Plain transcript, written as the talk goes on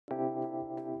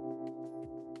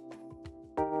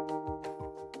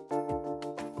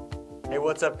Hey,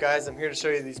 what's up guys? I'm here to show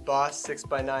you these Boss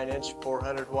 6x9"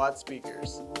 400-watt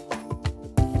speakers.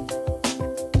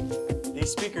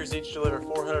 These speakers each deliver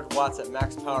 400 watts at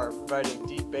max power, providing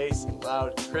deep bass and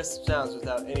loud, crisp sounds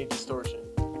without any distortion.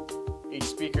 Each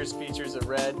speaker features a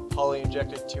red,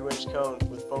 poly-injected 2-inch cone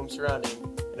with foam surrounding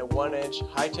and a 1-inch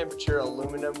high-temperature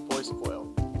aluminum voice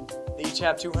coil. They each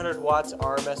have 200 watts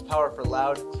RMS power for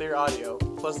loud, clear audio,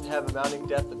 plus they have a mounting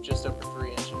depth of just over 3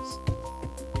 inches.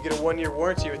 You get a 1-year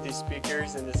warranty with these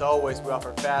speakers, and as always, we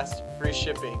offer fast, free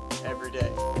shipping every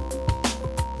day.